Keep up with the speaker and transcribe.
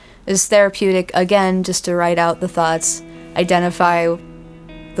It's therapeutic, again, just to write out the thoughts, identify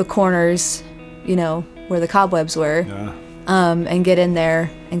the corners, where the cobwebs were, and get in there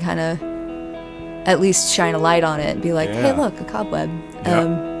and kind of at least shine a light on it and be like, hey, look, a cobweb.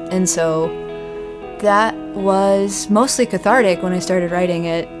 And so that was mostly cathartic when I started writing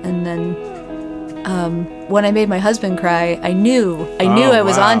it. And then when I made my husband cry, I knew I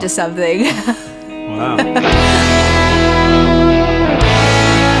was onto something. Wow.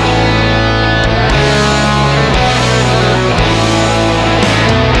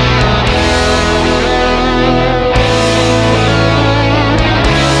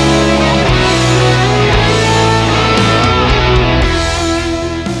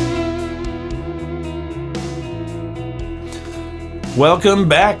 Welcome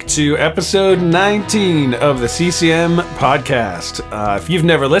back to episode 19 of the CCM Podcast. If you've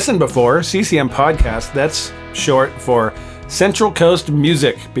never listened before, CCM Podcast, that's short for Central Coast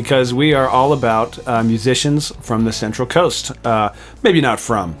Music, because we are all about musicians from the Central Coast. Maybe not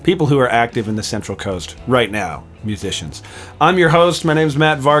from, people who are active in the Central Coast right now, musicians. I'm your host, my name's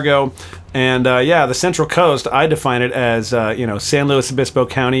Matt Vargo, and the Central Coast, I define it as, San Luis Obispo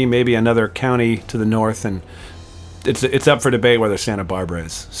County, maybe another county to the north, and it's up for debate whether Santa Barbara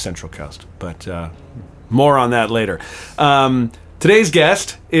is Central Coast, but more on that later. Today's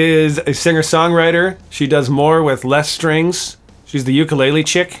guest is a singer-songwriter. She does more with less strings. She's the ukulele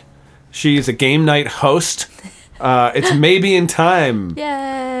chick. She's a game night host. It's Maybe in Time.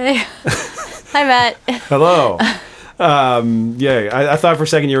 Yay! Hi, Matt. Hello. Yay. I thought for a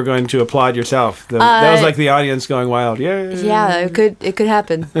second you were going to applaud yourself. That was like the audience going wild. Yay. Yeah, it could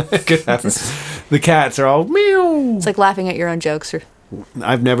happen. It could happen. The cats are all meow. It's like laughing at your own jokes.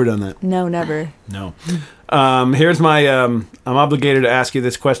 I've never done that. No, never. No. Here's my, I'm obligated to ask you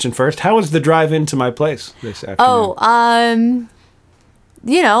this question first. How was the drive into my place this afternoon?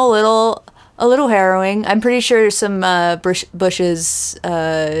 A little harrowing. I'm pretty sure some bushes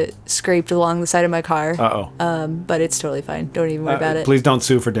scraped along the side of my car. Uh-oh. But it's totally fine. Don't even worry about it. Please don't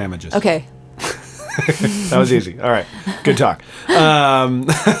sue for damages. Okay. That was easy. All right. Good talk.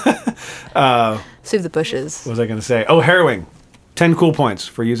 Sue the bushes. What was I going to say? Oh, harrowing. 10 cool points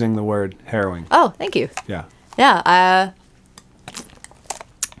for using the word harrowing. Oh, thank you. Yeah. Yeah.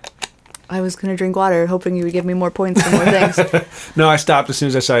 I was going to drink water, hoping you would give me more points for more things. No, I stopped as soon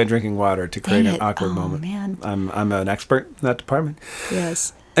as I saw you drinking water to create an awkward moment. Man. I'm an expert in that department.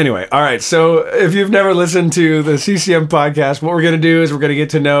 Yes. Anyway, all right. So if you've never listened to the CCM podcast, what we're going to do is we're going to get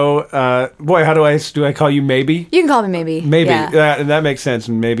to know, how do I call you Maybe? You can call me Maybe. Maybe. Yeah. That makes sense.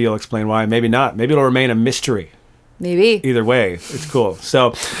 And maybe you'll explain why. Maybe not. Maybe it'll remain a mystery. Maybe. Either way, it's cool. So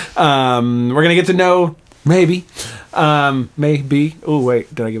we're going to get to know Maybe. Maybe. Oh,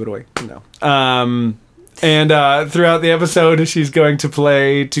 wait. Did I give it away? No. And throughout the episode, she's going to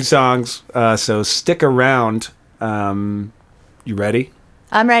play 2 songs. So stick around. You ready?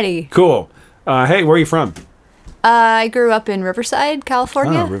 I'm ready. Cool. Hey, where are you from? I grew up in Riverside,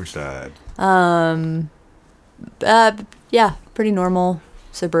 California. Oh, Riverside. Yeah, pretty normal,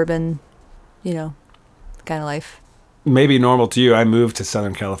 suburban, kind of life. Maybe normal to you. I moved to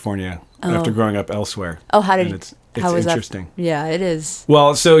Southern California after growing up elsewhere. Oh, how was interesting. That? Yeah, it is.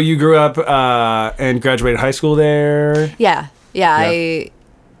 Well, so you grew up and graduated high school there? Yeah. I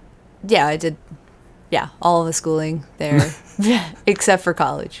did. Yeah, all of the schooling there, except for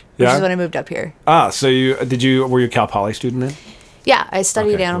college, which is when I moved up here. So were you a Cal Poly student then? Yeah, I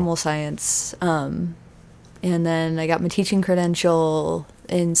studied animal science, and then I got my teaching credential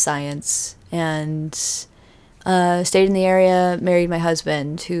in science, and stayed in the area, married my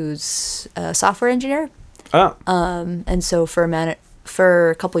husband, who's a software engineer. Oh. And so for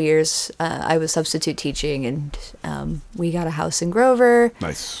a couple years, I was substitute teaching, and we got a house in Grover.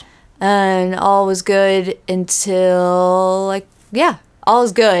 Nice. And all was good until I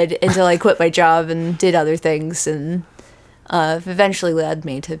quit my job and did other things, and eventually led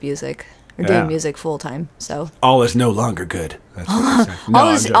me to music, or doing music full time. So all is no longer good. That's what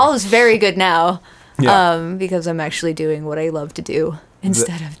you're saying. All is very good now, Yeah. because I'm actually doing what I love to do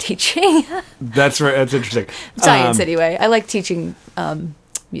instead of teaching. That's right. That's interesting. Science, anyway. I like teaching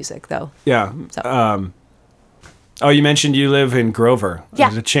music, though. Yeah. So. You mentioned you live in Grover. Yeah.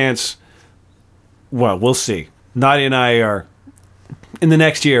 There's a chance. Well, we'll see. Nadia and I are, in the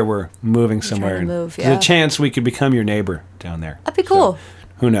next year, we're moving somewhere. Trying to move, There's a chance we could become your neighbor down there. That'd be cool. So,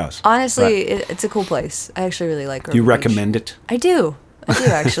 who knows? Honestly, it's a cool place. I actually really like Grover Do you Beach. recommend it? I do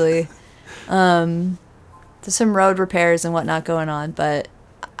actually. There's some road repairs and whatnot going on, but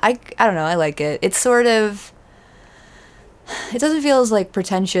I don't know. I like it. It's sort of it doesn't feel as like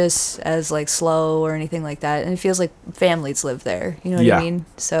pretentious as like slow or anything like that, and it feels like families live there. You know what Yeah. I mean?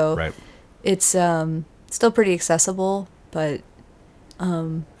 So Right. it's still pretty accessible, but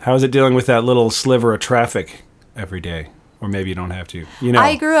How is it dealing with that little sliver of traffic every day? Or maybe you don't have to. You know.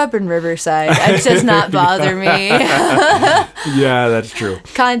 I grew up in Riverside. It does not bother me. Yeah, that's true.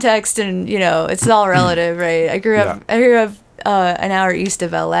 Context and it's all relative, right? I grew up an hour east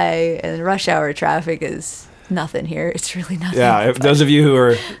of LA, and rush hour traffic is nothing here. It's really nothing. Yeah, if those of you who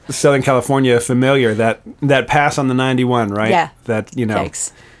are Southern California familiar, that pass on the 91, right? Yeah. That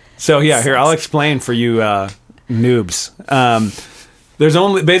Thanks. So yeah, here I'll explain for you noobs. There's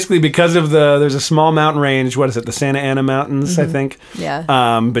only basically because of there's a small mountain range. What is it? The Santa Ana Mountains, I think.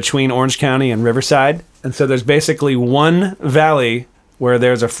 Yeah. Between Orange County and Riverside, and so there's basically one valley where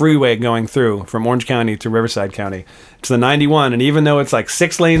there's a freeway going through from Orange County to Riverside County. It's the 91, and even though it's like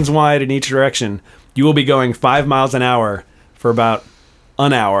 6 lanes wide in each direction, you will be going 5 miles an hour for about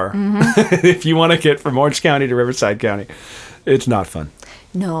an hour if you want to get from Orange County to Riverside County. It's not fun.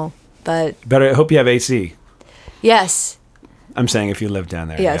 No, but But I hope you have AC. yes. I'm saying if you live down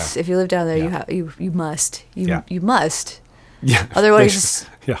there. Yes, Yeah. if you live down there, Yeah. you must. Yeah. You must. Yeah. Otherwise,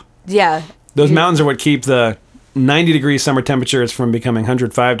 Yeah. yeah. Those you- mountains are what keep the 90-degree summer temperatures from becoming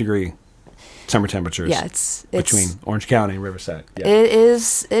 105-degree summer temperatures. Yeah, it's between Orange County and Riverside. Yeah. It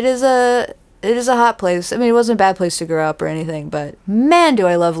is a hot place. I mean, it wasn't a bad place to grow up or anything, but man, do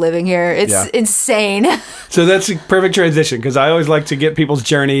I love living here. It's Yeah. insane. So that's a perfect transition because I always like to get people's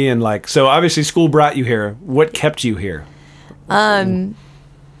journey and so obviously school brought you here. What kept you here? Love.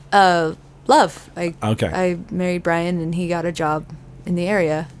 Okay. I married Brian, and he got a job in the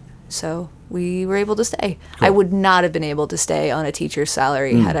area, so we were able to stay. I would not have been able to stay on a teacher's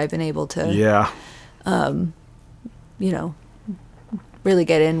salary had I been able to, Yeah. really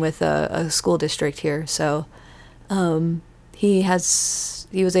get in with a school district here. So he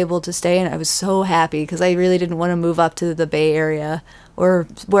was able to stay, and I was so happy because I really didn't want to move up to the Bay Area or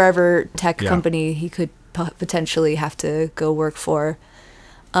wherever tech Yeah. company he could potentially have to go work for.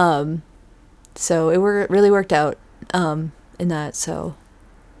 So it really worked out in that. So,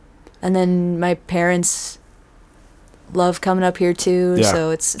 and then my parents love coming up here too. Yeah. So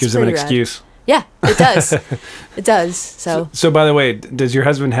it's Gives them an pretty rad. excuse. Yeah, it does. It does. So So by the way, does your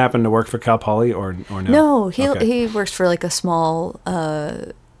husband happen to work for Cal Poly or no? no, Okay. he works for like a small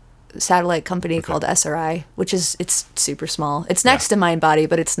satellite company called SRI, it's super small. It's next to MindBody,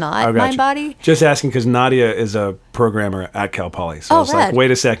 but it's not I got you. MindBody. Just asking because Nadia is a programmer at Cal Poly. So Oh, I was like, rad.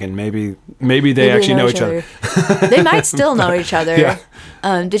 wait a second, maybe they Maybe actually know each other. They might still know each other. Yeah.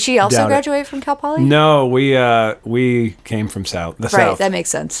 Did she also Doubt it. graduate from Cal Poly? No, we came from the Right, South. that makes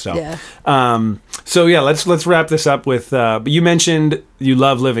sense. So, Yeah. So yeah, let's wrap this up with. You mentioned you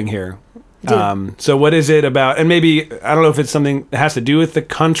love living here. Do. So what is it about? And maybe I don't know if it's something that has to do with the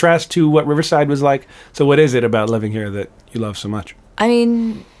contrast to what Riverside was like. So what is it about living here that you love so much? I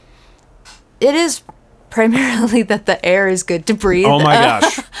mean, it is primarily that the air is good to breathe. Oh my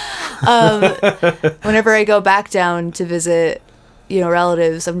gosh! Whenever I go back down to visit,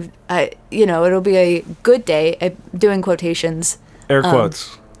 relatives, it'll be a good day. I'm doing quotations, Air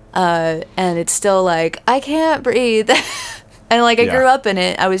quotes. and it's still like I can't breathe, and like I Yeah. grew up in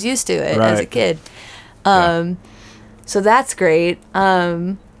it. I was used to it as a Right. kid. Yeah. So that's great.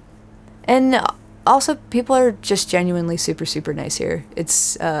 And also people are just genuinely super, super nice here.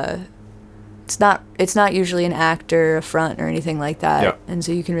 It's not usually an act or a front or anything like that. Yeah. And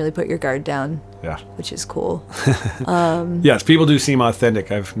so you can really put your guard down, Yeah. which is cool. Yes, people do seem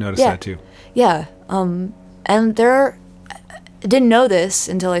authentic. I've noticed Yeah. that too. Yeah. And I didn't know this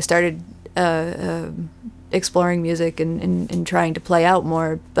until I started exploring music and trying to play out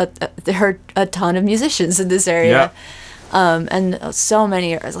more, but there are a ton of musicians in this area. And so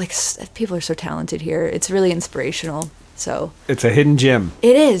many are people are so talented here. It's really inspirational. So It's a hidden gem.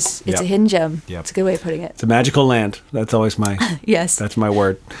 it is. It's Yep. a hidden gem. Yep. It's a good way of putting it. It's a magical land. That's always my. Yes. That's my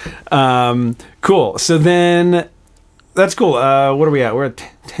word. Cool. So then, that's cool. What are we at? We're at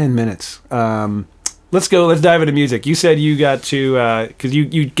 10 minutes. Let's go. Let's dive into music. You said you got to, because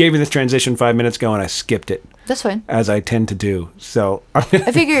you gave me this transition 5 minutes ago and I skipped it, That's fine. as I tend to do. So, I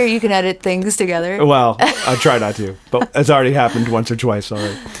figure you can edit things together. well, I try not to, but it's already happened once or twice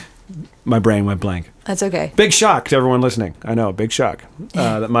already. My brain went blank. That's okay. Big shock to everyone listening. I know, big shock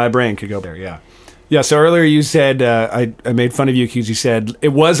that my brain could go there. Yeah. Yeah, so earlier you said, I made fun of you because you said,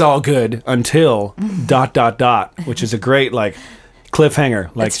 it was all good until ... which is a great, cliffhanger,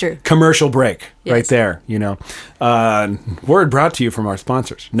 That's true. commercial break right Yes. there, Word brought to you from our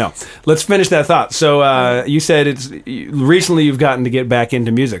sponsors. No, let's finish that thought. So you said recently you've gotten to get back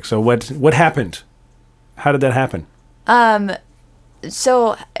into music. So what happened? How did that happen?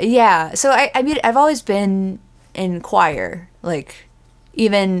 So yeah, so I mean, I've always been in choir, like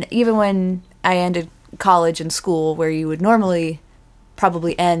even when I ended college and school, where you would normally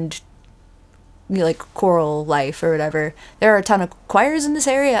probably end, you know, like choral life or whatever. There are a ton of choirs in this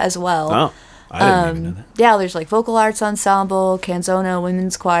area as well. Oh, I didn't even know that. Yeah, there's like vocal arts ensemble, Canzona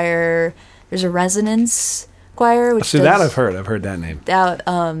women's choir. There's a resonance choir, which So that I've heard that name. out.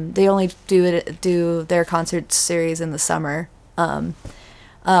 They only do their concert series in the summer.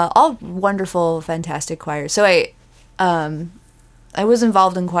 All wonderful, fantastic choirs. So I was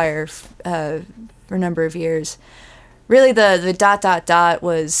involved in choir for a number of years. Really, the ...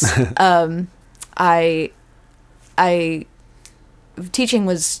 was I teaching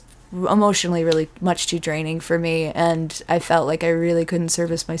was emotionally really much too draining for me, and I felt like I really couldn't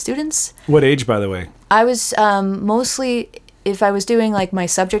service my students. What age, by the way? I was mostly, if I was doing like my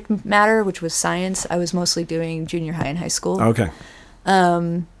subject matter, which was science, I was mostly doing junior high and high school. Okay.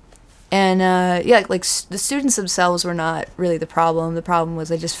 Yeah, like the students themselves were not really the problem. The problem was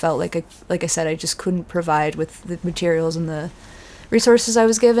I just felt like I said, I just couldn't provide with the materials and the resources I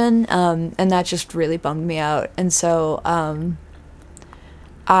was given, and that just really bummed me out. And so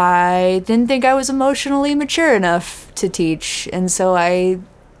I didn't think I was emotionally mature enough to teach, and so I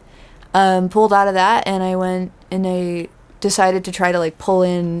pulled out of that, and I went and I decided to try to like pull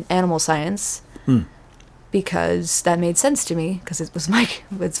in animal science. Because that made sense to me, because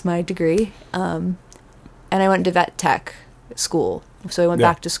it's my degree, and I went to vet tech school. So I went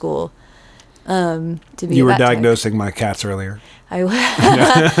back to school to be. You a were vet tech. diagnosing my cats earlier.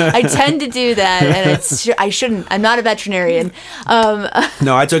 I tend to do that, and I shouldn't. I'm not a veterinarian.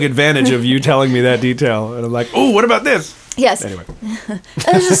 No, I took advantage of you telling me that detail, and I'm like, oh, what about this? Yes. Anyway,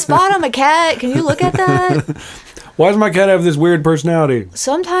 There's a spot on my cat. Can you look at that? why does my cat have this weird personality?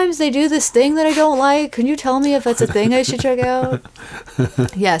 Sometimes they do this thing that I don't like. Can you tell me if that's a thing I should check out?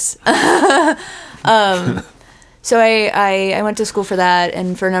 Yes. So I went to school for that,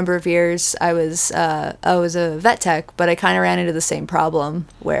 and for a number of years I was a vet tech, but I kind of ran into the same problem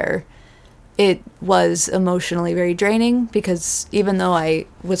where it was emotionally very draining, because even though I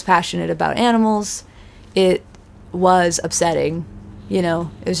was passionate about animals, it was upsetting. You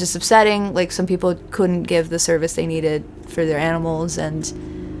know, it was just upsetting. Like, some people couldn't give the service they needed for their animals, and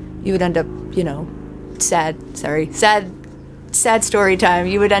you would end up, you know, sad story time.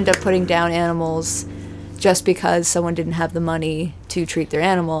 You would end up putting down animals just because someone didn't have the money to treat their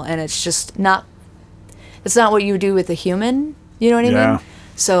animal, and it's just not, it's not what you do with a human, you know what I mean?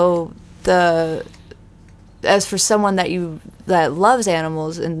 So as for someone that loves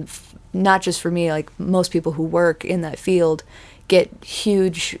animals, and not just for me, like most people who work in that field get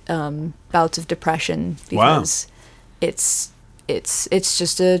huge bouts of depression, because it's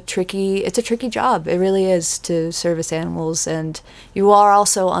just a tricky job. It really is, to service animals, and you are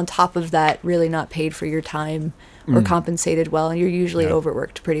also on top of that really not paid for your time or compensated well, and you're usually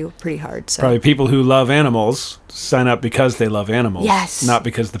overworked pretty hard. So probably people who love animals sign up because they love animals, yes, not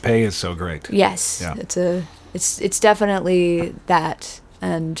because the pay is so great. Yes, yeah. It's definitely that,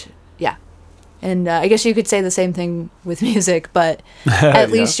 and yeah. And I guess you could say the same thing with music, but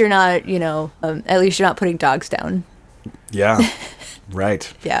at least you're not, you know, at least you're not putting dogs down. Yeah,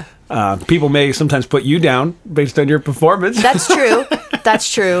 right. Yeah. People may sometimes put you down based on your performance. That's true.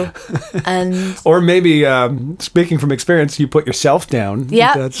 That's true. And or maybe, speaking from experience, you put yourself down.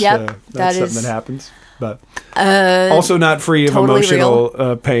 Yeah, that's something that happens. But also not free of totally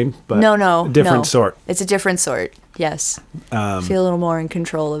emotional pain. But no, different sort. It's a different sort. Yes. Feel a little more in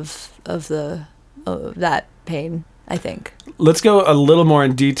control of that pain, I think. Let's go a little more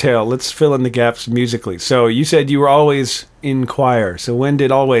in detail. Let's fill in the gaps musically. So you said you were always in choir. So when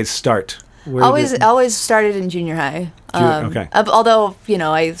did Always start? Always started in junior high. Okay. Although, you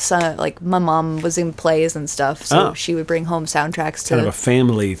know, I saw, like, my mom was in plays and stuff, so she would bring home soundtracks to... Kind of a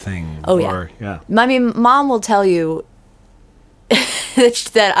family thing. Oh, yeah. I mean, Mom will tell you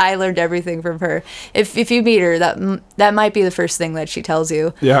that I learned everything from her. If you meet her, that might be the first thing that she tells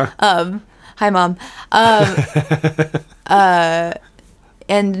you. Yeah. Hi, Mom.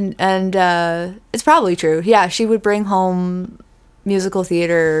 And it's probably true. Yeah, she would bring home musical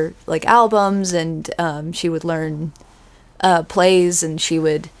theater, like, albums, and she would learn plays, and she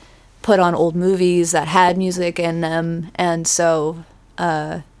would put on old movies that had music in them. And so,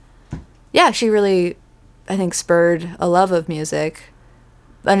 she really, I think, spurred a love of music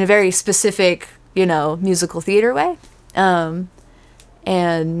in a very specific, you know, musical theater way. And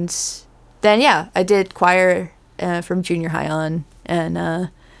then, I did choir from junior high on, and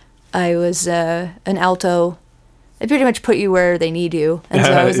I was an alto they pretty much put you where they need you. And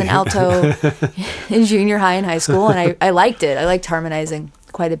so I was an alto in junior high and high school, and I liked it. I liked harmonizing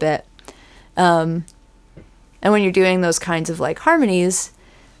quite a bit. And when you're doing those kinds of like harmonies,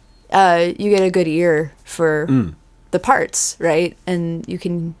 you get a good ear for the parts, right? And you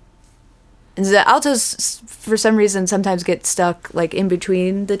can. And the altos, for some reason, sometimes get stuck like in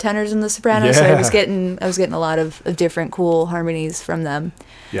between the tenors and the sopranos. So I was getting a lot of different cool harmonies from them.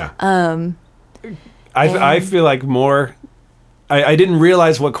 Yeah. I feel like more. I didn't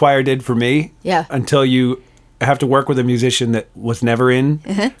realize what choir did for me. Yeah. Until you have to work with a musician that was never in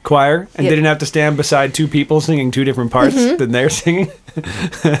choir and didn't have to stand beside two people singing two different parts than they're singing.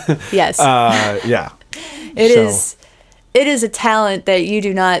 Yes. Yeah. It is a talent that you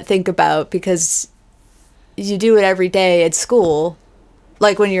do not think about because you do it every day at school,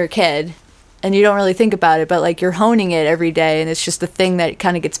 like when you're a kid, and you don't really think about it, but like you're honing it every day, and it's just the thing that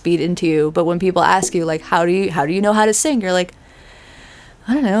kind of gets beat into you. But when people ask you, like, how do you know how to sing? You're like,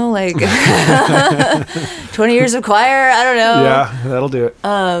 I don't know, like 20 years of choir, I don't know. Yeah, that'll do it.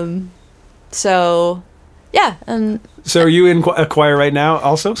 So, yeah. So are you in a choir right now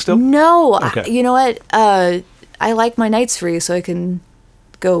also still? No. Okay. You know what? I like my nights free so I can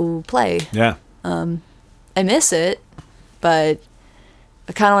go play. Yeah. I miss it, but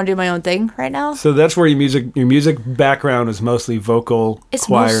I kind of want to do my own thing right now. So that's where your music background is mostly vocal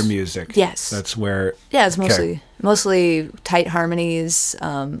choir music. Yes. That's where. Yeah, it's mostly tight harmonies,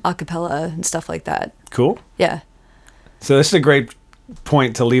 a cappella and stuff like that. Cool. Yeah. So this is a great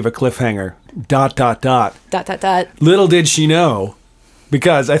point to leave a cliffhanger. ... Little did she know,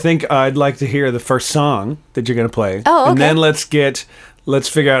 because I think I'd like to hear the first song that you're going to play. Oh, okay. And then let's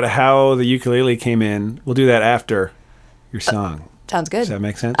figure out how the ukulele came in. We'll do that after your song. Sounds good. Does that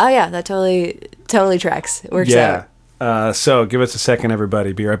make sense? Oh yeah, that totally tracks. It works out. Yeah. So give us a second,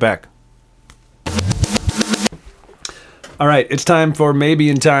 everybody. Be right back. All right, it's time for Maybe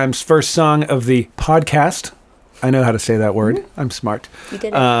in Time's first song of the podcast. I know how to say that word. I'm smart. You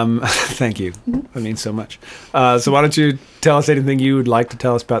did it. Thank you. That means so much. So why don't you tell us anything you would like to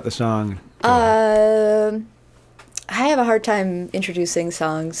tell us about the song? I have a hard time introducing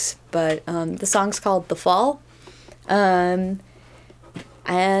songs, but the song's called The Fall. And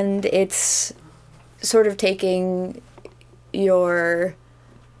it's sort of taking your...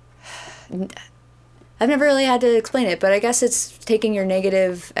 I've never really had to explain it, but I guess it's taking your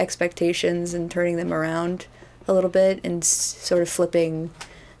negative expectations and turning them around a little bit and sort of flipping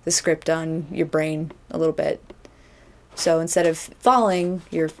the script on your brain a little bit. So instead of falling,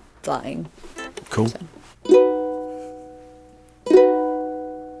 you're flying. Cool. So.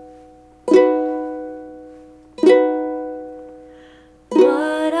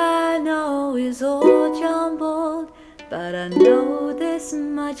 What I know is all jumbled, but I know this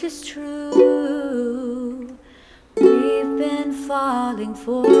much is true. We've been falling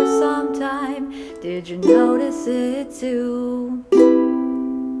for some time. Did you notice it too?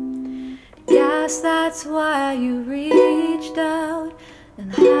 Guess that's why you reached out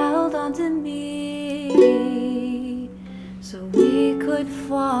and held on to me, so we could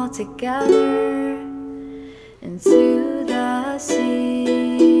fall together into the sea.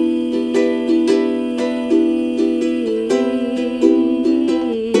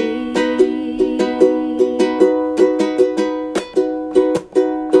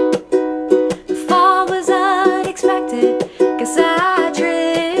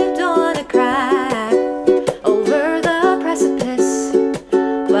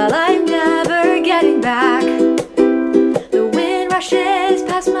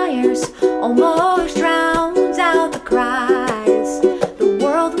 Almost drowns out the cries. The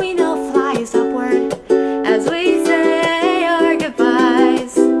world we know flies upward as we say our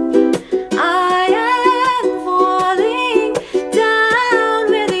goodbyes. I am falling down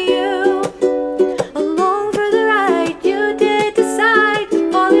with you, along for the ride. You did decide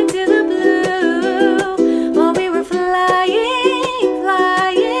to fall into the blue while we were flying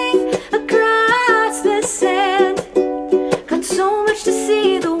across the sand. Got so much to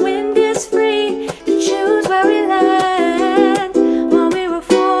see. The wind is free to choose where we land. While we were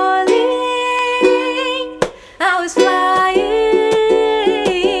falling, I was flying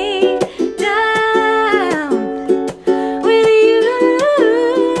down with you.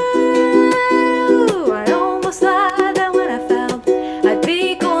 I almost thought that when I fell, I'd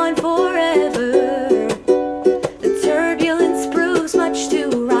be gone forever. The turbulence proves much too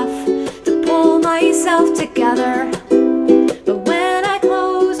rough to pull myself together.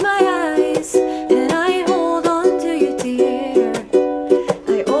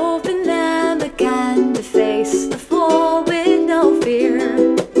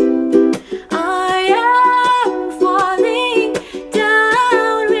 I am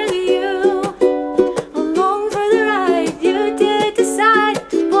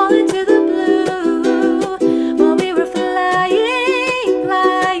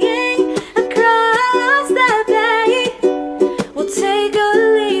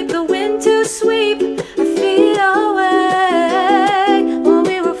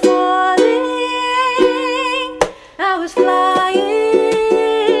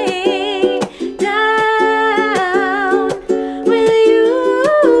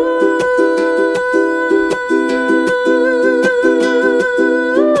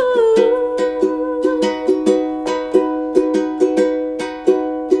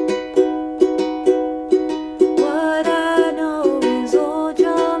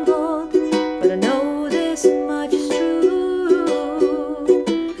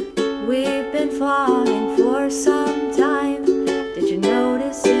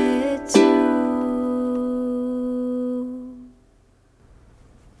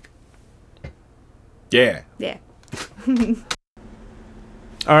Yeah. Yeah.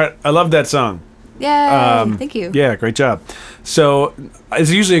 All right. I love that song. Yay. Thank you. Yeah, great job. So it's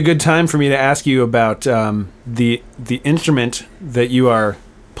usually a good time for me to ask you about the instrument that you are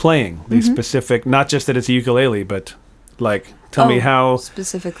playing, the specific, not just that it's a ukulele, but like, tell me how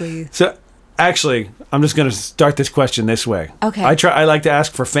specifically. So actually, I'm just going to start this question this way. Okay. I like to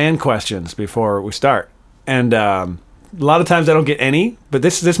ask for fan questions before we start. And a lot of times I don't get any, but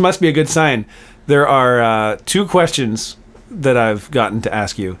this must be a good sign. There are 2 questions that I've gotten to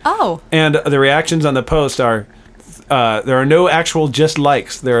ask you. Oh. And the reactions on the post are, there are no actual just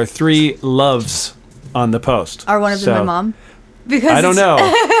likes. There are 3 loves on the post. Are one of them my mom? Because I don't know.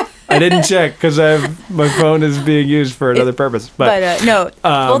 I didn't check because my phone is being used for another purpose. But no.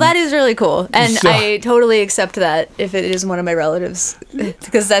 Well, that is really cool. And so- I totally accept that if it is one of my relatives.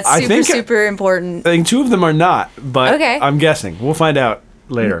 Because that's super important. I think 2 of them are not, but Okay. I'm guessing. We'll find out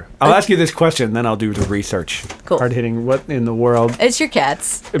later. I'll ask you this question, then I'll do the research. Cool. Hard hitting. What in the world? It's your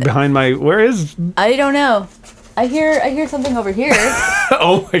cats. Behind my... Where is... I don't know. I hear something over here.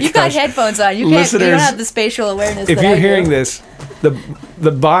 Oh my gosh. You've got headphones on. You don't have the spatial awareness. If that you're I hearing do. this,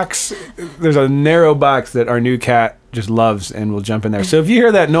 the box, there's a narrow box that our new cat just loves and will jump in there. So if you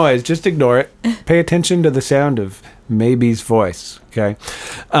hear that noise, just ignore it. Pay attention to the sound of Maybe's voice. Okay.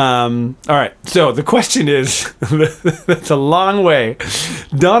 All right. So the question is, that's a long way.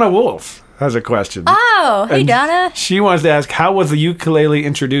 Donna Wolf has a question. Oh, hey And Donna. She wants to ask, how was the ukulele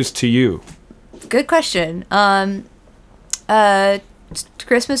introduced to you? Good question.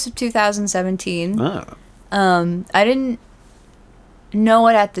 Christmas of 2017. Oh. I didn't know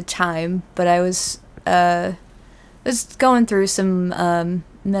it at the time, but I was going through some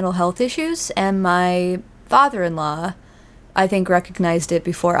mental health issues, and my father-in-law, I think, recognized it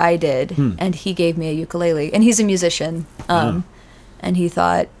before I did, and he gave me a ukulele, and he's a musician, and he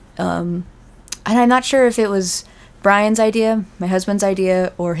thought, and I'm not sure if it was Brian's idea, my husband's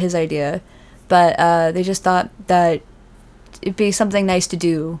idea, or his idea, but they just thought that it'd be something nice to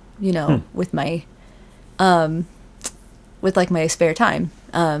do, with my with like my spare time,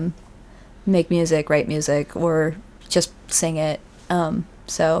 make music, write music, or just sing it.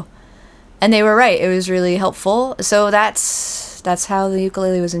 So, and they were right. It was really helpful. So that's how the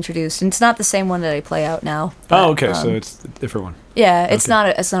ukulele was introduced. And it's not the same one that I play out now. But, okay. So it's a different one. Yeah, it's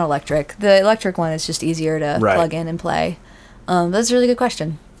not electric. The electric one is just easier to plug in and play. That's a really good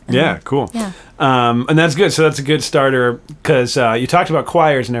question. Yeah, cool. Yeah. And that's good. So that's a good starter because you talked about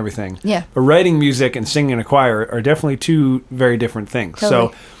choirs and everything. Yeah. But writing music and singing in a choir are definitely 2 very different things. Totally.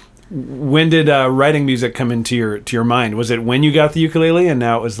 So when did writing music come into your mind? Was it when you got the ukulele and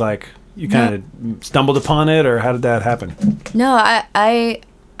now it was like you kind of stumbled upon it, or how did that happen? No,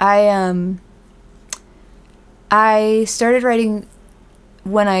 I started writing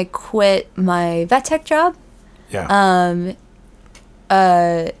when I quit my vet tech job. Yeah.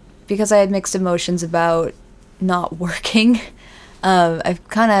 Because I had mixed emotions about not working. I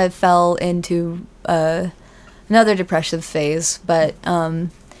kind of fell into another depressive phase, but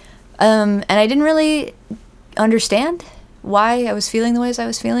and I didn't really understand why I was feeling the ways I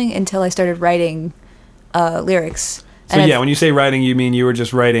was feeling until I started writing lyrics. So when you say writing, you mean you were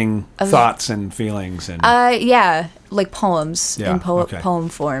just writing thoughts and feelings and like poems in okay. poem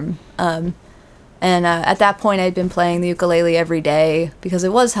form. And at that point, I'd been playing the ukulele every day because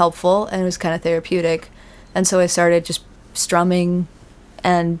it was helpful and it was kind of therapeutic. And so I started just strumming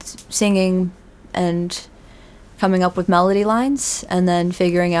and singing and coming up with melody lines, and then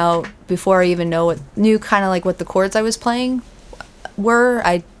figuring out, before I even knew kind of like what the chords I was playing were,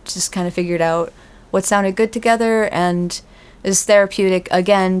 I just kind of figured out what sounded good together, and is therapeutic,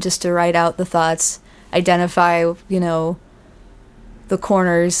 again, just to write out the thoughts, identify, the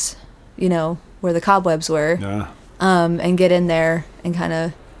corners, where the cobwebs were, and get in there and kind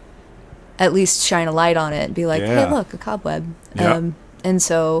of at least shine a light on it and be like, hey, look, a cobweb. Yeah. And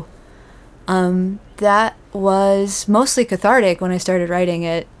so that was mostly cathartic when I started writing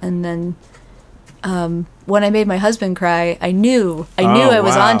it. And then when I made my husband cry, I knew I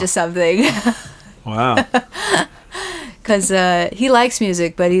was onto something. Wow. Because he likes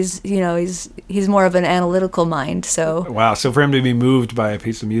music, but he's more of an analytical mind. So Wow. So for him to be moved by a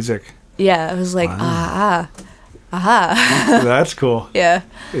piece of music. Yeah, I was like, aha. That's cool. Yeah.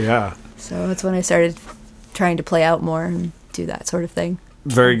 Yeah. So that's when I started trying to play out more and do that sort of thing.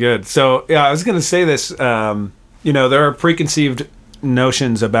 Very good. So, yeah, I was going to say this. There are preconceived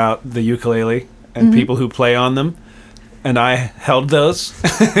notions about the ukulele and people who play on them, and I held those.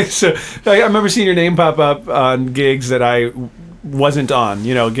 So I remember seeing your name pop up on gigs that I wasn't on,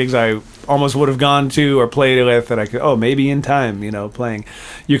 gigs I almost would have gone to or played with that I could, maybe in time, playing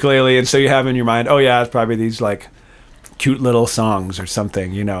ukulele. And so you have in your mind, it's probably these like cute little songs or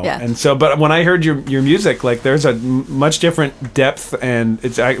something, Yeah. And so, but when I heard your music, like there's a much different depth, and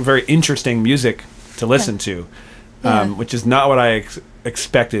it's very interesting music to listen to, which is not what I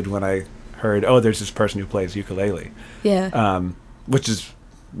expected when I heard, there's this person who plays ukulele. Yeah. Which is,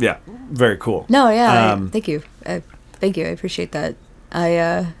 very cool. No, yeah. Thank you. Thank you. I appreciate that.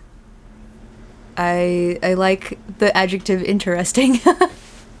 I like the adjective interesting.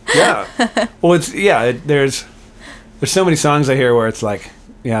 Yeah. Well, there's so many songs I hear where it's like,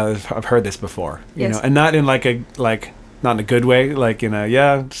 I've heard this before, Yes. and not in not in a good way, like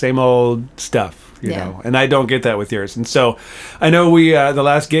same old stuff, you know. And I don't get that with yours. And so I know we the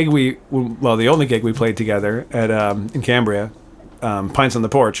last gig the only gig we played together at in Cambria, Pints on the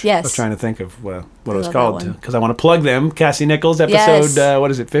Porch. Yes. I was trying to think of what it was love called, that one. because I want to plug them. Cassie Nichols episode, Yes. what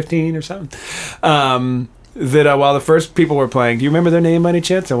is it, 15 or something? That while the first people were playing, do you remember their name by any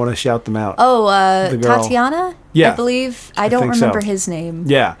chance? I want to shout them out. Oh, The girl. Tatiana? Yeah. I believe. I don't think so. remember his name.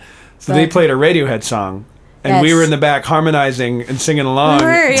 Yeah. So they But- played a Radiohead song, and we Yes. were in the back harmonizing and singing along We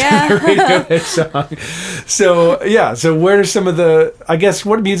were, yeah. to the Radiohead song. So where are some of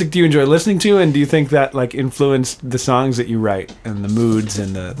what music do you enjoy listening to, and do you think that like influenced the songs that you write and the moods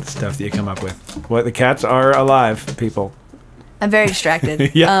and the stuff that you come up with? The cats are alive, people. I'm very distracted.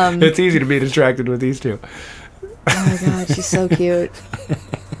 It's easy to be distracted with these two. Oh my god, she's so cute.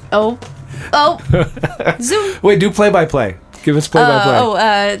 Oh. Zoom. Wait, do play-by-play. Give us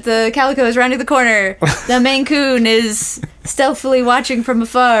play-by-play. The calico is rounding the corner. The Maine Coon is stealthily watching from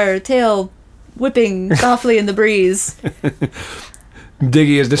afar, tail whipping softly in the breeze.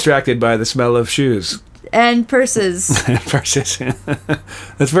 Diggy is distracted by the smell of shoes. And purses. Versus.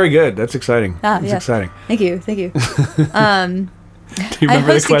 That's very good. That's exciting. That's exciting. Thank you. Do you I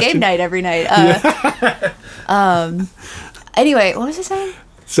remember host the a question? game night every night. Anyway, what was I saying?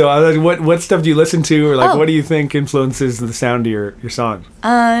 So, what stuff do you listen to, or what do you think influences the sound of your song?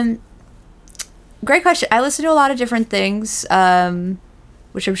 Great question. I listen to a lot of different things,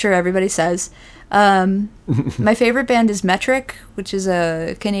 which I'm sure everybody says. My favorite band is Metric, which is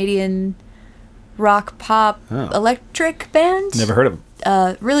a Canadian rock pop electric band. Never heard of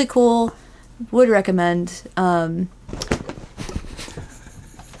them. Really cool. Would recommend. And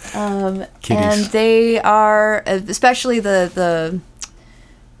they are, especially the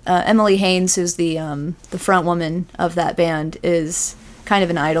Emily Haynes, who's the front woman of that band, is kind of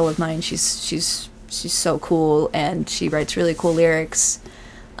an idol of mine. She's so cool, and she writes really cool lyrics.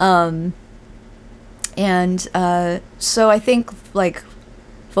 So I think like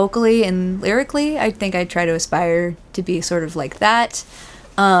vocally and lyrically, I think I try to aspire to be sort of like that.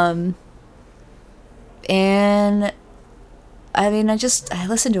 And I mean, I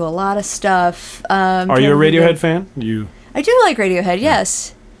listen to a lot of stuff. Are you a Radiohead fan? I do like Radiohead,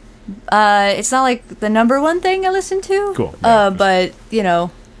 yes. It's not like the number one thing I listen to. Cool. But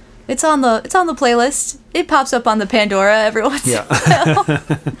it's on the playlist. It pops up on the Pandora every once in a while.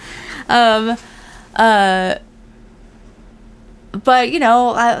 But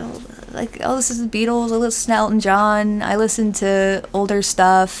I listen to the Beatles. I listen to Elton John. I listen to older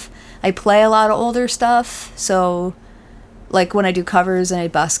stuff. I play a lot of older stuff. So, like when I do covers and I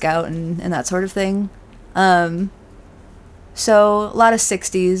busk out and that sort of thing. So a lot of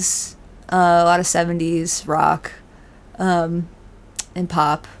 60s, a lot of 70s rock, and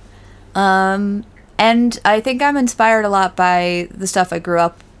pop. And I think I'm inspired a lot by the stuff I grew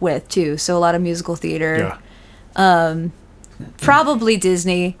up with too. So a lot of musical theater. Yeah. Probably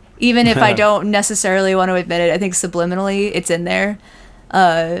Disney, even if I don't necessarily want to admit it. I think subliminally it's in there.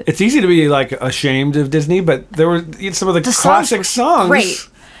 It's easy to be like ashamed of Disney, but there were some of the classic songs. Great.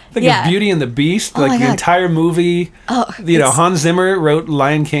 Think of Beauty and the Beast, Oh like my the God. entire movie. Hans Zimmer wrote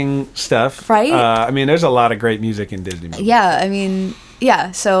Lion King stuff. Right? I mean, there's a lot of great music in Disney movies. Yeah, I mean,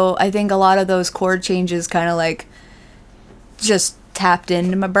 so I think a lot of those chord changes kind of like just tapped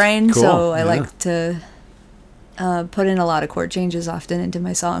into my brain. Cool, So I yeah. like to put in a lot of chord changes often into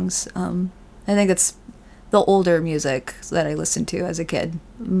my songs. I think it's the older music that I listened to as a kid,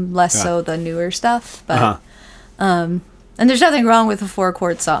 less so the newer stuff. But and there's nothing wrong with a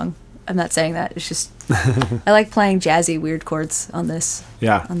 4-chord song. I'm not saying that. It's just I like playing jazzy weird chords on this.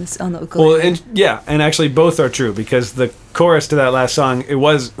 Yeah. On the ukulele. Well, and actually both are true, because the chorus to that last song, it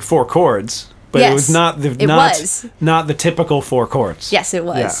was 4 chords, but Yes, it was not the typical 4 chords. Yes, it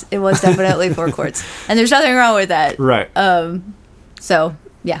was. Yeah. It was definitely 4 chords, and there's nothing wrong with that. Right. So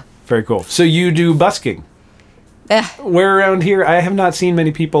yeah. Very cool. So you do busking. Where around here, I have not seen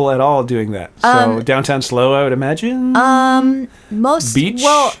many people at all doing that. So downtown slow, I would imagine. Most Beach.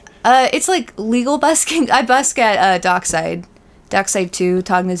 Well, It's like legal busking. I busk at Dockside. Dockside 2,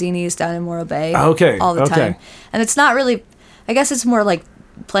 Tognazzini is down in Morro Bay. Okay. All the time. And it's not really, I guess it's more like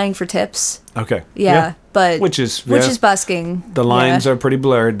playing for tips. Okay. Yeah. But which is busking. The lines are pretty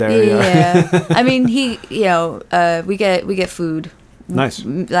blurred there. Yeah. I mean, we get food. Nice.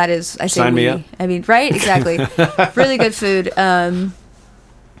 That is, I say Sign me up. I mean, right? Exactly. Really good food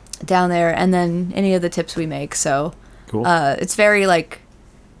down there, and then any of the tips we make. So cool. It's very like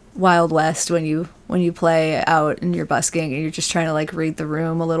Wild West when you play out and you're busking and you're just trying to like read the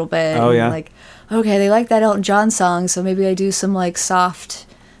room a little bit. Oh, yeah. And, like, okay, they like that Elton John song, so maybe I do some like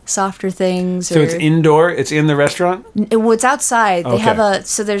softer things. So it's indoor. It's in the restaurant. It's outside. They have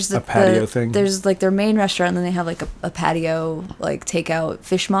there's a patio thing. There's like their main restaurant, and then they have like a patio, like takeout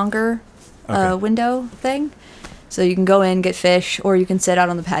fishmonger window thing. So you can go in, get fish, or you can sit out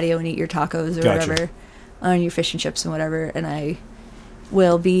on the patio and eat your tacos or whatever, on your fish and chips and whatever. And I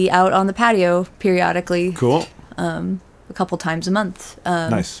will be out on the patio periodically. Cool. A couple times a month.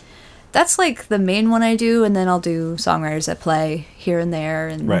 Nice. That's like the main one I do, and then I'll do songwriters that play here and there,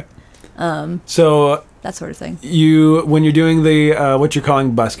 and right. So that sort of thing. When you're doing the what you're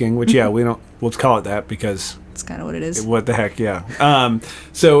calling busking, which let's call it that because it's kind of what it is. What the heck, yeah.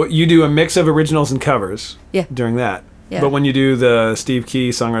 So you do a mix of originals and covers. Yeah. During that. Yeah. But when you do the Steve Key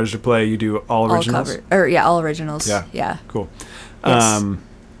songwriters to play, you do all originals. All originals. Yeah. Yeah. Cool. Yes.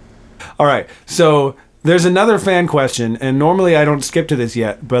 All right. So there's another fan question, and normally I don't skip to this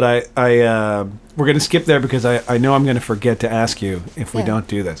yet, but we're going to skip there because I know I'm going to forget to ask you if we don't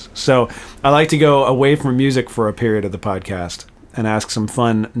do this. So I like to go away from music for a period of the podcast and ask some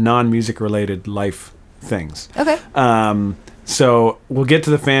fun non-music related life things. Okay. So we'll get to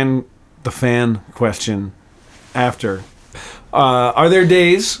the fan question after. Are there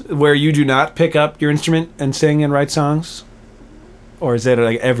days where you do not pick up your instrument and sing and write songs? Or is that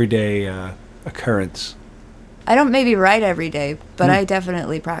like everyday occurrence? I don't maybe write every day, but I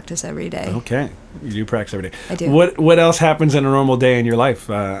definitely practice every day. Okay. You do practice every day. I do. What else happens in a normal day in your life?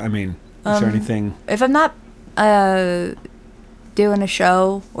 I mean, is there anything? If I'm not doing a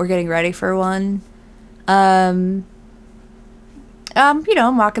show or getting ready for one, I'm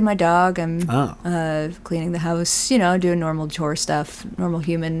walking my dog. I'm cleaning the house, doing normal chore stuff, normal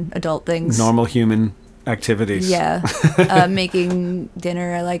human adult things. Normal human activities. Yeah. Making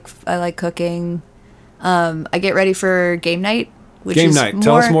dinner. I like cooking. I get ready for game night.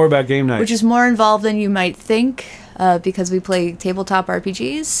 Tell us more about game night. Which is more involved than you might think, because we play tabletop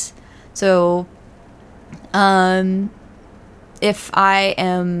RPGs. So, if I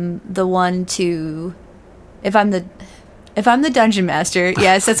am the one to, if I'm the dungeon master,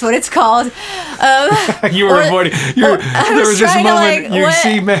 yes, that's what it's called. You were avoiding. There was this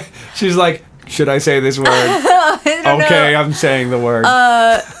moment she's like, should I say this word? Okay, I'm saying the word.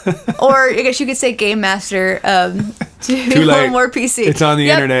 Or I guess you could say game master. Too late. More PC. It's on the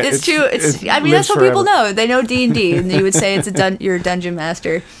internet. It's true. I mean, that's what people know. They know D&D, and you would say you're a dungeon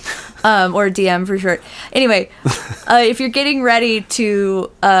master, or DM for short. Anyway, if you're getting ready to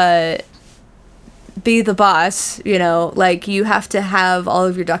be the boss, you have to have all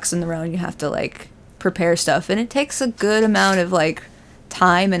of your ducks in the row, and you have to prepare stuff, and it takes a good amount of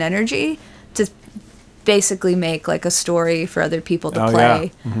time and energy to basically make a story for other people to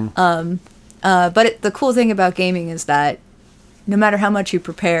play. Yeah. Mm-hmm. But the cool thing about gaming is that no matter how much you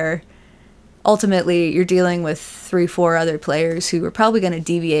prepare, ultimately you're dealing with 3-4 other players who are probably going to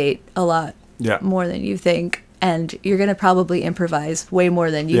deviate a lot more than you think, and you're going to probably improvise way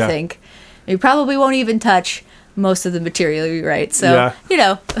more than you think. You probably won't even touch most of the material you write. So,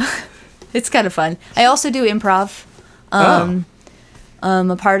 it's kind of fun. I also do improv.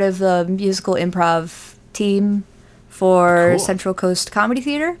 I'm a part of the musical improv team for Central Coast Comedy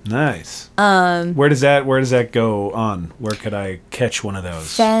Theater. Nice. Where does that go on? Where could I catch one of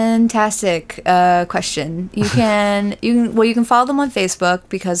those? Fantastic question. You can follow them on Facebook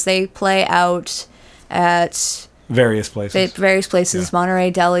because they play out at various places. Yeah.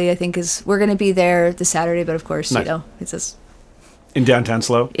 Monterey Deli, I think, we're going to be there this Saturday, but of course, nice. It's just in downtown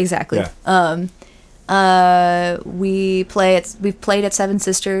SLO. Exactly. Yeah. We've played at Seven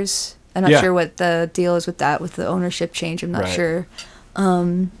Sisters. I'm not sure what the deal is with that, with the ownership change. I'm not sure.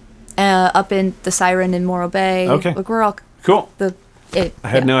 Up in the Siren in Morro Bay. Okay. We're all cool. I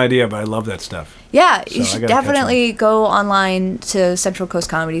had no idea, but I love that stuff. Yeah, so you should definitely go online to Central Coast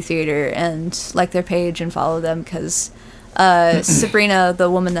Comedy Theater and like their page and follow them, because Sabrina,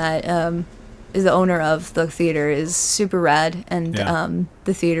 the woman that is the owner of the theater, is super rad, and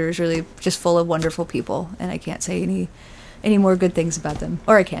the theater is really just full of wonderful people, and I can't say any more good things about them,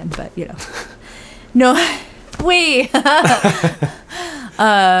 or I can, but no, we.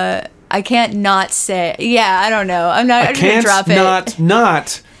 I can't not say. Yeah, I don't know. I'm not. I'm just gonna drop it.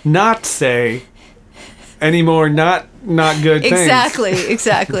 Not say any more not good things.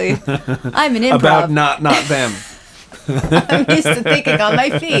 Exactly. I'm an improv. About not them. I'm used to thinking on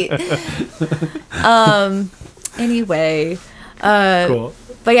my feet. Anyway. Cool.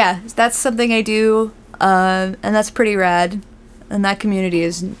 But yeah, that's something I do, and that's pretty rad. And that community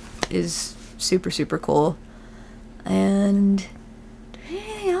is super, super cool. And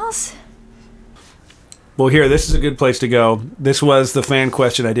anything else? Well, here, this is a good place to go. This was the fan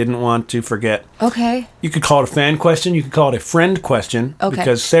question I didn't want to forget. Okay. You could call it a fan question. You could call it a friend question. Okay.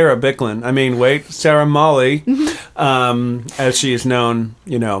 Because Sarah Sarah Molly, as she is known,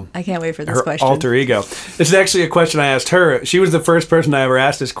 I can't wait for this her question. alter ego. This is actually a question I asked her. She was the first person I ever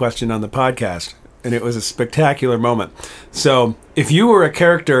asked this question on the podcast, and it was a spectacular moment. So, if you were a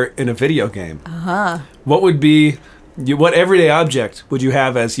character in a video game, what would be, what everyday object would you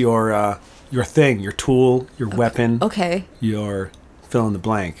have as your thing, your tool, your weapon, your fill in the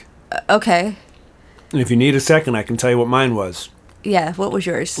blank? Okay. And if you need a second, I can tell you what mine was. Yeah, what was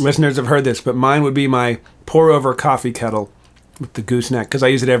yours? Listeners have heard this, but mine would be my pour-over coffee kettle with the gooseneck, because I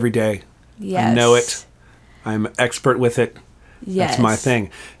use it every day. Yes. I know it. I'm expert with it. Yes. That's my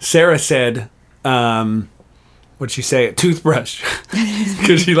thing. Sarah said, what'd she say? A toothbrush.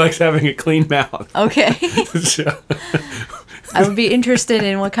 Because she likes having a clean mouth. Okay. So, I would be interested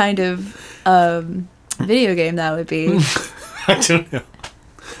in what kind of video game that would be. I don't know.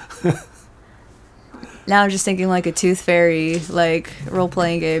 Now I'm just thinking like a Tooth Fairy, like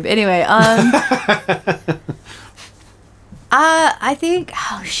role-playing game. Anyway, I think,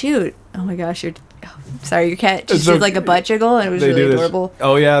 oh shoot, oh my gosh, sorry, your cat just did like a butt jiggle and it was really adorable.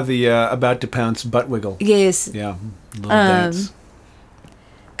 Oh yeah, the about to pounce butt wiggle. Yes. Yeah, little dance.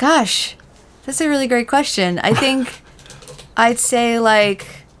 Gosh, that's a really great question. I think I'd say like.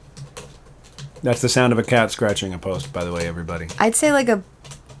 That's the sound of a cat scratching a post, by the way, everybody. I'd say like a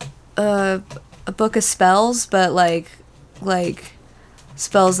book of spells, but like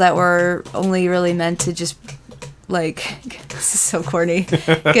spells that were only really meant to just like, this is so corny,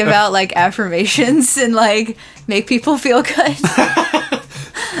 give out like affirmations and like make people feel good.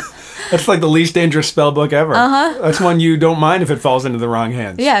 That's like the least dangerous spell book ever. That's one you don't mind if it falls into the wrong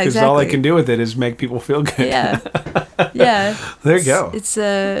hands. Yeah, exactly. Because all I can do with it is make people feel good. Yeah. There you go. It's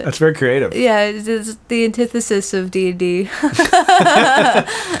that's very creative. Yeah, it's the antithesis of D&D. Just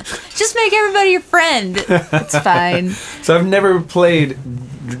make everybody your friend. It's fine. So I've never played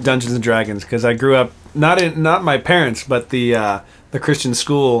Dungeons and Dragons because I grew up not my parents, but the Christian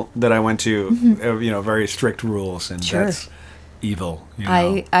school that I went to. Very strict rules, and that's evil.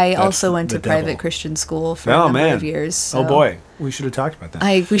 I also went to private Christian school for a number of years. So. Oh boy, we should have talked about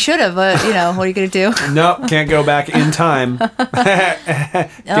that. We should have, but what are you gonna do? Nope, can't go back in time. Did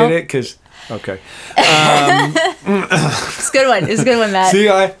it? Because okay. It's a good one. It's a good one, Matt. See,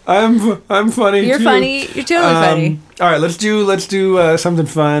 I'm funny. You're too. funny. You're totally funny. All right, let's do something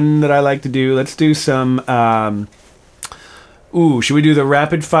fun that I like to do. Let's do some. Should we do the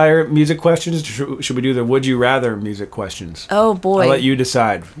rapid fire music questions? Should we do the would you rather music questions? Oh boy. I'll let you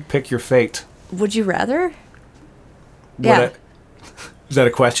decide. Pick your fate. Would you rather? Is that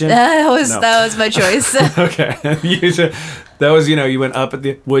a question? That was my choice. Okay. That was, you went up at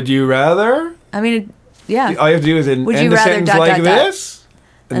the would you rather? I mean, yeah. All you have to do is end a sentence like this,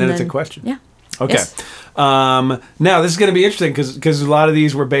 and then it's a question. Yeah. Okay. Yes. Now this is going to be interesting because a lot of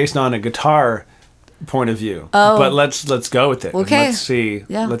these were based on a guitar point of view. Oh. But let's go with it. Okay. Let's see.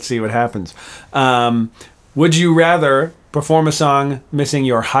 Yeah. Let's see what happens. Would you rather perform a song missing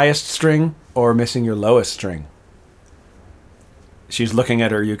your highest string or missing your lowest string? She's looking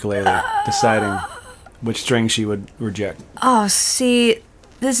at her ukulele, deciding which string she would reject. Oh, see,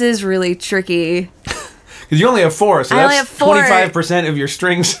 this is really tricky. Because you only have 4, so that's 25% of your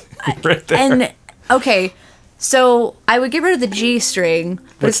strings right there. And okay, so I would get rid of the G string,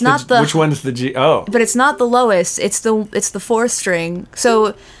 but it's not the. Which one's the G? Oh. But it's not the lowest. It's the 4th string.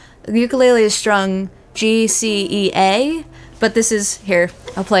 So the ukulele is strung G, C, E, A. But this is here.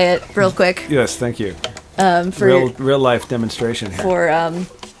 I'll play it real quick. Yes, thank you. For real life demonstration here.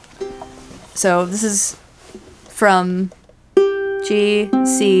 So this is from G,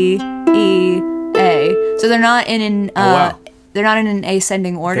 C, E, A. So they're not in an they're not in an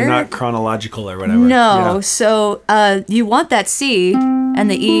ascending order. They're not chronological or whatever. No. Yeah. So you want that C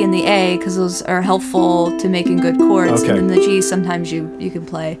and the E and the A because those are helpful to making good chords. Okay. And then the G sometimes you can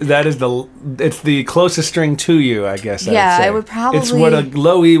play. That is it's the closest string to you, I guess. Yeah, I would probably. It's what a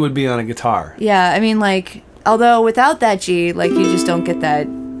low E would be on a guitar. Yeah, I mean, like, although without that G, like, you just don't get that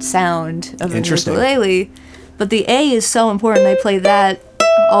sound of a ukulele. But the A is so important. I play that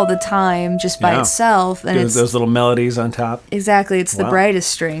all the time just by itself. And it's those little melodies on top. Exactly. It's the brightest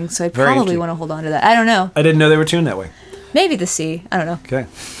string, so I probably want to hold on to that. I don't know. I didn't know they were tuned that way. Maybe the C. I don't know. Okay.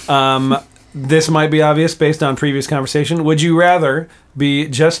 This might be obvious based on previous conversation. Would you rather be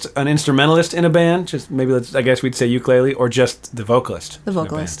just an instrumentalist in a band, just maybe I guess we'd say ukulele, or just the vocalist? The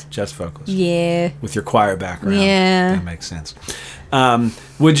vocalist. Just vocalist. Yeah. With your choir background. Yeah. That makes sense.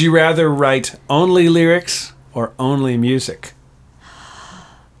 Would you rather write only lyrics or only music?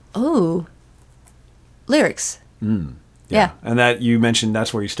 Oh. Lyrics. Yeah. And that you mentioned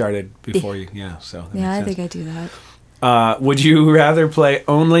that's where you started before you. Yeah. So. Yeah, I think I do that. Would you rather play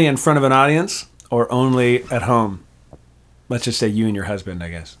only in front of an audience or only at home? Let's just say you and your husband, I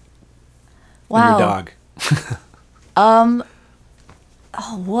guess. Wow. And your dog.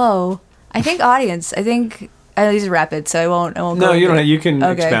 Oh, whoa. I think audience. I think these are rapid, so I won't. No, you don't. You can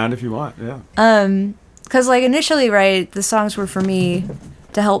expound if you want. Yeah. Because like initially, right, the songs were for me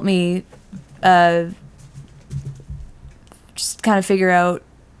to help me, just kind of figure out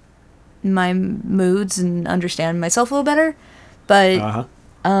my moods and understand myself a little better. But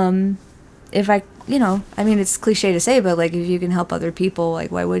if I, I mean, it's cliche to say, but like if you can help other people, like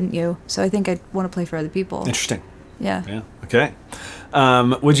why wouldn't you? So I think I'd want to play for other people. Interesting. Yeah. Yeah. Okay.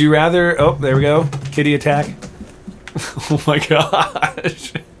 Would you rather? Oh, there we go. Kitty attack. Oh my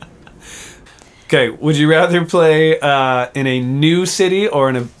gosh. Okay. Would you rather play in a new city or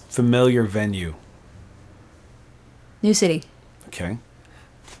in a familiar venue? New city. Okay.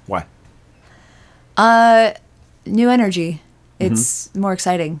 Why? New energy. It's more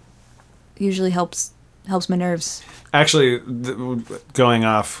exciting. Usually helps my nerves. Actually, we're going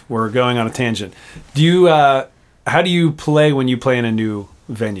on a tangent. Do you, how do you play when you play in a new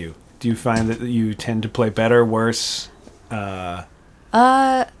venue? Do you find that you tend to play better, worse? That's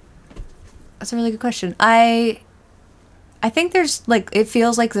a really good question. I think there's it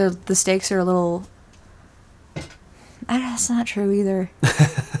feels like the stakes are a little. That's not true either.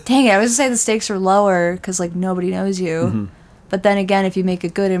 Dang it! I was gonna say the stakes are lower because nobody knows you, but then again, if you make a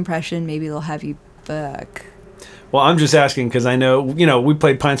good impression, maybe they'll have you back. Well, I'm just asking because I know we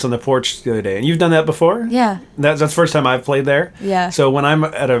played Pints on the Porch the other day, and you've done that before. Yeah. That's the first time I've played there. Yeah. So when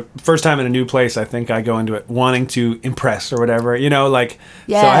I'm first time in a new place, I think I go into it wanting to impress or whatever. Yeah.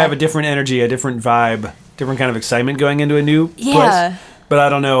 So I have a different energy, a different vibe, different kind of excitement going into a new place. But I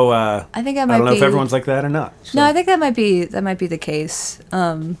don't know. I think I don't know if everyone's like that or not. So. No, I think that might be the case.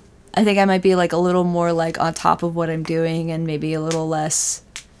 I think I might be a little more on top of what I'm doing, and maybe a little less,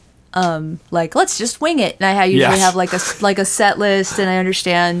 let's just wing it. And I usually have a set list, and I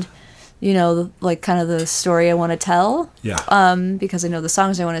understand, kind of the story I want to tell. Yeah. Because I know the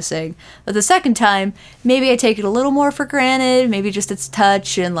songs I want to sing. But the second time, maybe I take it a little more for granted. Maybe just its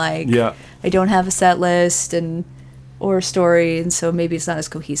touch, and I don't have a set list or a story, and so maybe it's not as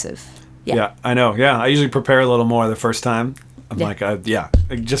cohesive. Yeah, I know. Yeah, I usually prepare a little more the first time. I'm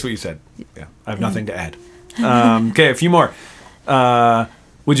just what you said. Yeah, I have nothing to add. Okay, a few more.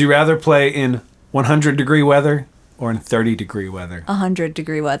 Would you rather play in 100-degree weather or in 30-degree weather?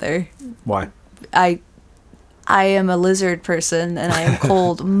 100-degree weather. Why? I am a lizard person, and I am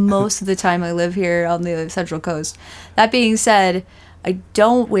cold most of the time I live here on the Central Coast. That being said, I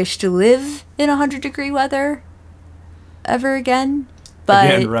don't wish to live in 100-degree weather ever again. But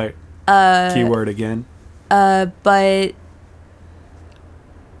again, right. Keyword again. But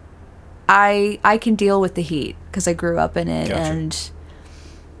I can deal with the heat because I grew up in it. Gotcha. And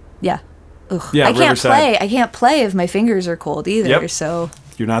yeah. Ugh. Yeah, I can't play. I can't play if my fingers are cold either. Yep. So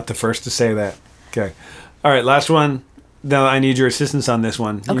you're not the first to say that. Okay. All right, last one. Now I need your assistance on this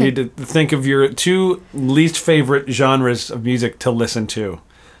one. Okay. You need to think of your 2 least favorite genres of music to listen to.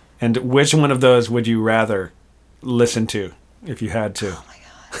 And which one of those would you rather listen to if you had to? Oh my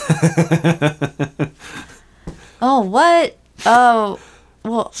god. Oh, what? Oh,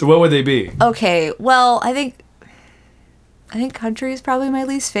 well. So what would they be? Okay. Well, I think country is probably my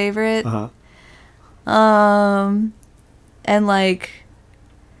least favorite. Uh-huh. And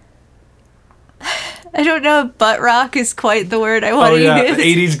I don't know if butt rock is quite the word I want to use.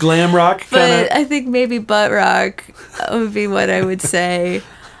 80s glam rock. But I think maybe butt rock would be what I would say.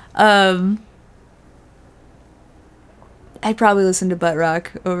 I'd probably listen to butt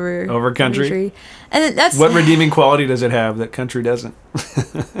rock over country. And that's what redeeming quality does it have that country doesn't?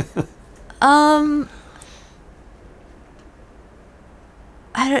 I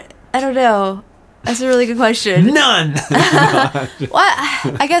don't know. That's a really good question. None. Well,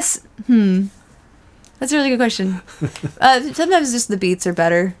 I guess. That's a really good question. Sometimes just the beats are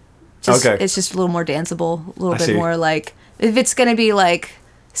better. It's just a little more danceable, a little bit more if it's gonna be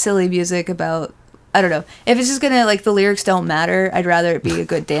silly music about I don't know. If it's just gonna like the lyrics don't matter, I'd rather it be a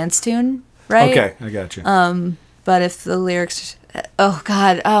good dance tune, right? Okay, I got you. But if the lyrics, I'm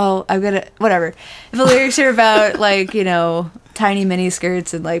gonna whatever. If the lyrics are about like tiny mini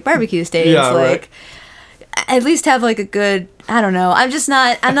skirts and like barbecue stains, right. At least have like a good. I don't know. I'm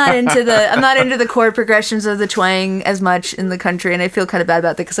not into the chord progressions of the twang as much in the country, and I feel kind of bad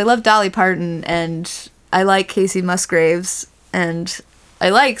about that because I love Dolly Parton and I like Casey Musgraves and I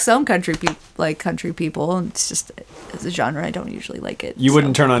like some country people. And it's just as a genre, I don't usually like it. You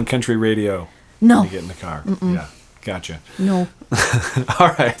wouldn't turn on country radio. No. When you get in the car. Mm-mm. Yeah, gotcha. No.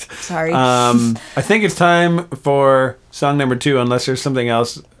 All right. Sorry. I think it's time for song number 2, unless there's something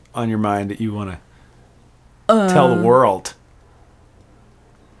else on your mind that you want to tell the world.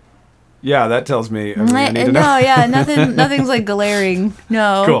 Yeah, that tells me everything I need to know. No, yeah, nothing's like glaring.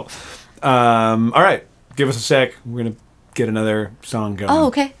 No. Cool. All right, give us a sec. We're gonna get another song going. Oh,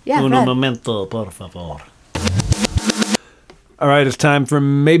 okay. Yeah. Uno momento, por favor. All right, it's time for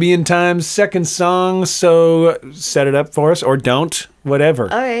Maybe in Time's second song. So set it up for us, or don't.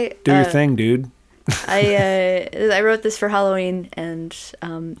 Whatever. All right. Do your thing, dude. I wrote this for Halloween, and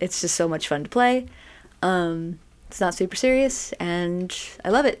it's just so much fun to play. It's not super serious, and I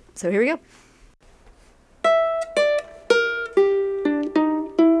love it. So here we go.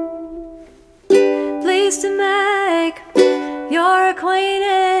 Pleased to make your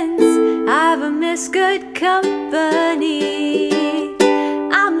acquaintance. I've missed good company.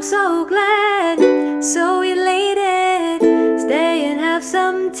 I'm so glad, so elated. Stay and have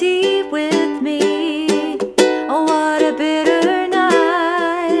some tea with me. Oh, what a bitter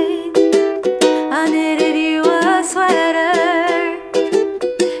night. I knitted you a sweater.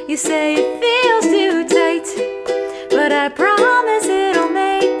 You say it feels too tight, but I promise it'll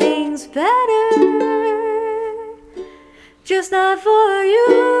make things better. Just not for you.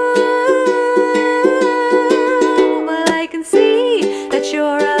 Well, I can see that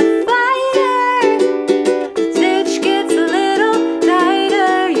you're a fighter. The stitch gets a little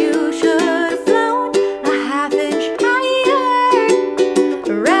tighter. You should have flown a half-inch higher.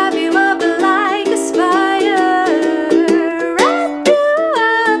 Wrap you up like a spider. Wrap you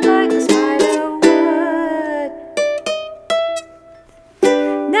up like a spider would.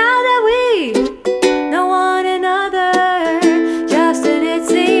 Now that we know one another just an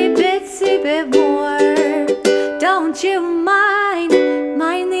itsy bitsy bit more, don't you mind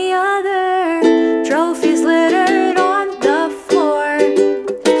the other trophies littered on the floor.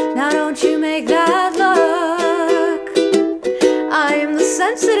 Now don't you make that look. I am the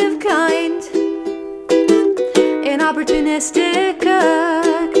sensitive kind, an opportunistic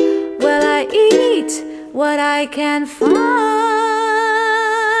cook. Well, I eat what I can find,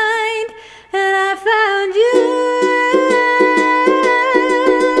 and I found you.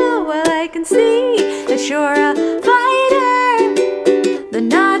 Well, I can see that you're a fighter. The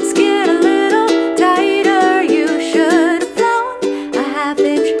knots get a little tighter. You should have flown a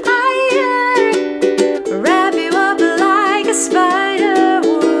half-inch higher. Wrap you up like a spider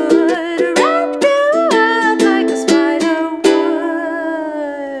would. Wrap you up like a spider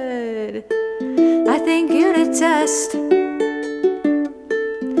would. I think unit test.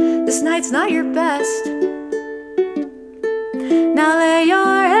 This night's not your best. Now lay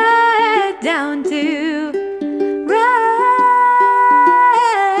your head down to rest.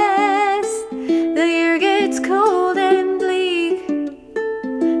 The year gets cold and bleak,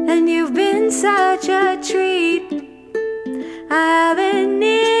 and you've been such a treat. I haven't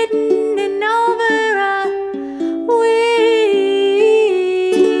eaten in over a week.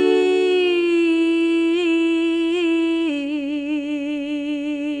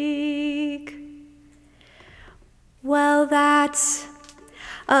 Well, that's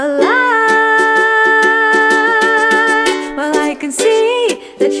a lie. Well, I can see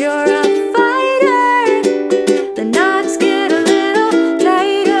that you're a fighter. The knots get a little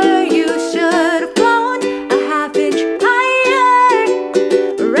tighter. You should have flown a half-inch higher.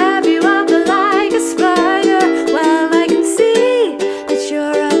 Wrap you up like a spider. Well, I can see that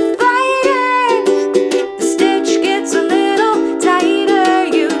you're a fighter. The stitch gets a little tighter.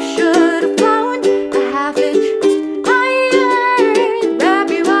 You should have flown a half-inch higher. Wrap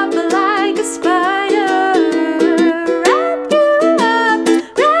you up like a spider. Wrap you up,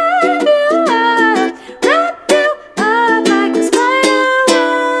 wrap you up, wrap you up like a spider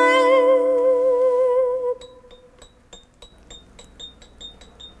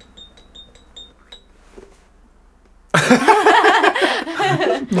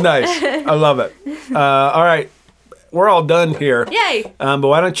would. Nice. I love it. All right. we're all done here. Yay! But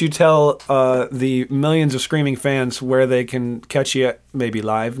why don't you tell the millions of screaming fans where they can catch you maybe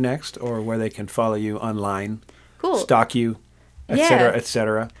live next, or where they can follow you online, Cool. stalk you, etc.,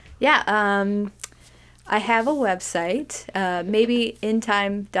 etc. Yeah. I have a website.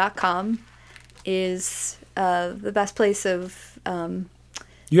 Maybeintime.com is the best place of.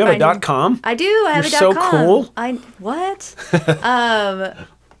 You have a .com? I do. I have You're a so .com. cool. What?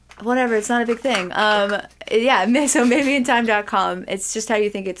 Whatever. It's not a big thing. Yeah. So maybeintime.com. It's just how you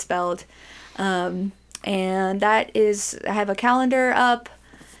think it's spelled. And that is. I have a calendar up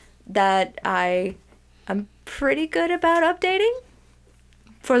that I'm pretty good about updating.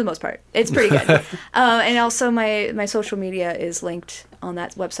 For the most part. It's pretty good. And also my social media is linked on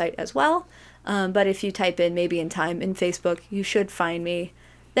that website as well. But if you type in Maybe in Time in Facebook, you should find me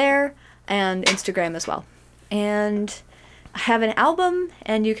there, and Instagram as well. And I have an album,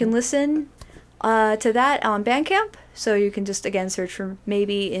 and you can listen to that on Bandcamp. So you can just, again, search for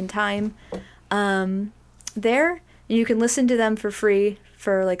Maybe in Time there. You can listen to them for free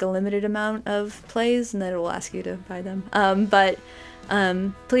for like a limited amount of plays, and then it will ask you to buy them. But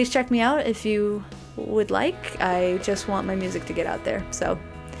please check me out if you would like. I just want my music to get out there. So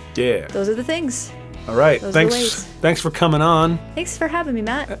yeah, those are the things. All right. Those are the ways. Thanks for coming on. Thanks for having me,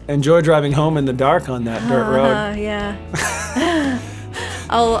 Matt. Enjoy driving home in the dark on that dirt road. Yeah.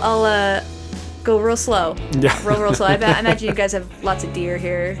 I'll go real slow. Yeah. Real slow. I imagine you guys have lots of deer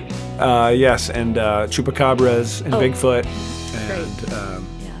here. Yes, and chupacabras and Bigfoot and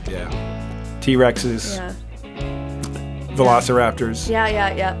Yeah. T-Rexes, Yeah. velociraptors.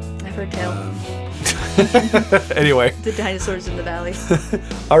 Yeah. I've heard tale. Anyway. The dinosaurs in the valley.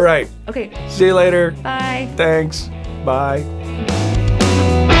 All right. Okay. See you later. Bye. Thanks. Bye.